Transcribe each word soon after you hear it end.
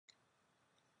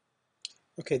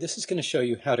Okay, this is going to show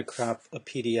you how to crop a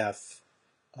PDF.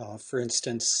 For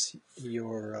instance,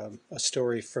 a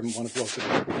story from one of local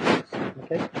newspapers.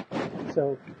 Okay,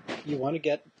 so you want to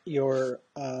get the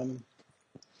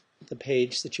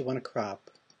page that you want to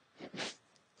crop,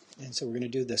 and so we're going to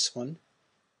do this one,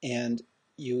 and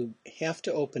you have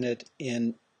to open it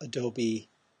in Adobe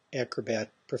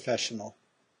Acrobat Professional.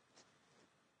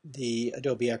 The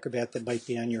Adobe Acrobat that might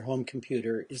be on your home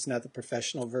computer is not the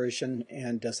professional version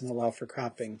and doesn't allow for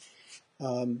cropping.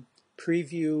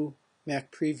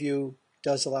 Mac Preview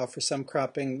does allow for some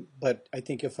cropping, but I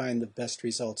think you'll find the best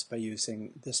results by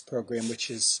using this program,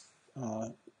 which is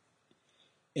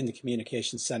in the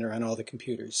Communications Center on all the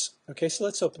computers. Okay, so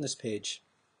let's open this page.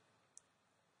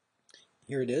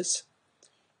 Here it is,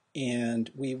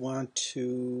 and we want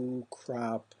to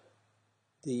crop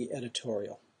the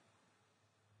editorial.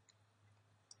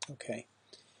 Okay,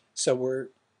 so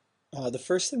the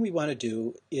first thing we want to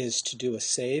do is to do a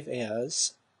save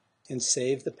as and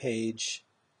save the page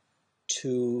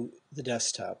to the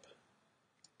desktop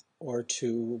or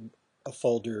to a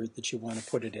folder that you want to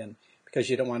put it in, because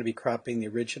you don't want to be cropping the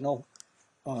original,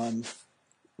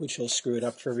 which will screw it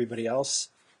up for everybody else.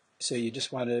 So you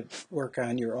just want to work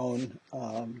on your own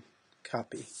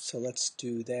copy. So let's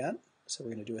do that. So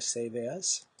we're going to do a save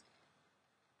as.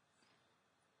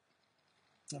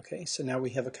 Okay, so now we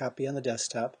have a copy on the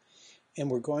desktop,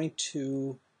 and we're going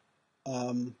to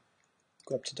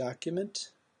go up to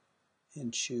Document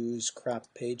and choose Crop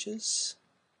Pages.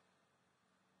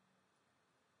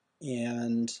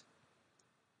 And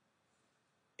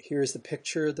here's the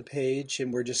picture of the page,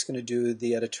 and we're just going to do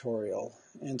the editorial.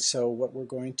 And so what we're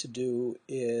going to do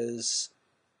is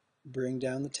bring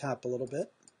down the top a little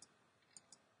bit,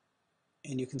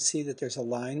 and you can see that there's a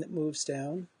line that moves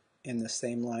down, and the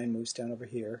same line moves down over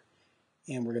here.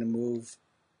 And we're going to move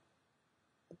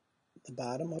the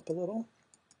bottom up a little.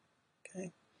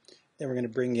 Okay. Then we're going to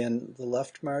bring in the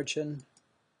left margin,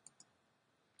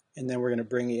 and then we're going to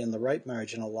bring in the right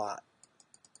margin a lot.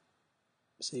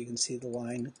 So you can see the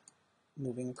line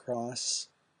moving across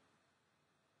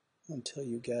until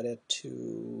you get it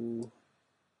to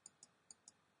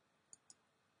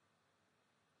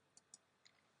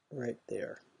right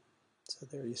there. So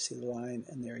there you see the line,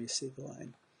 and there you see the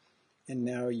line. And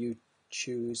now you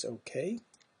choose OK,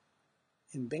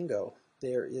 and bingo,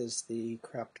 there is the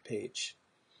cropped page.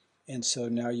 And so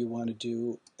now you want to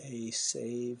do a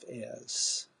save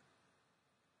as.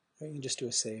 Or you can just do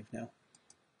a save now.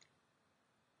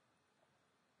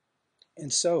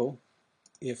 And so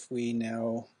if we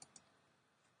now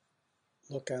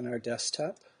look on our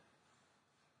desktop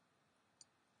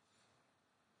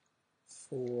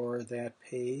for that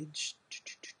page,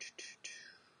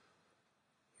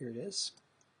 here it is.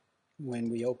 When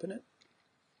we open it,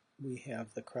 we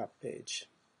have the crop page.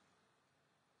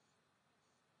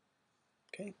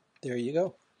 Okay, there you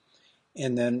go.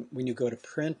 And then when you go to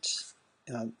print,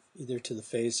 either to the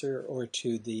phaser or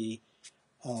to the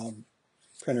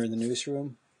printer in the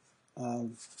newsroom,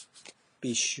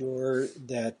 be sure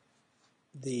that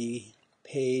the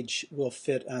page will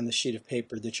fit on the sheet of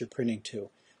paper that you're printing to.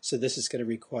 So this is going to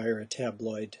require a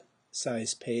tabloid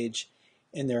size page,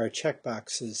 and there are check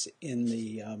boxes in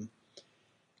the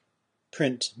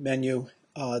print menu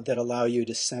that allow you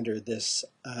to center this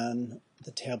on the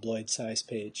tabloid size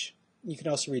page. You can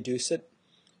also reduce it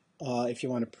if you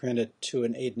want to print it to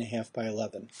an 8.5 by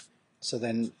 11. So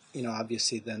then,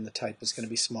 obviously then the type is going to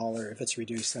be smaller if it's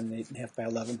reduced than 8.5 by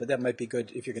 11, but that might be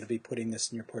good if you're going to be putting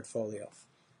this in your portfolio.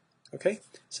 Okay,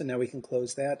 so now we can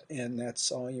close that, and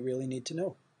that's all you really need to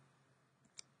know.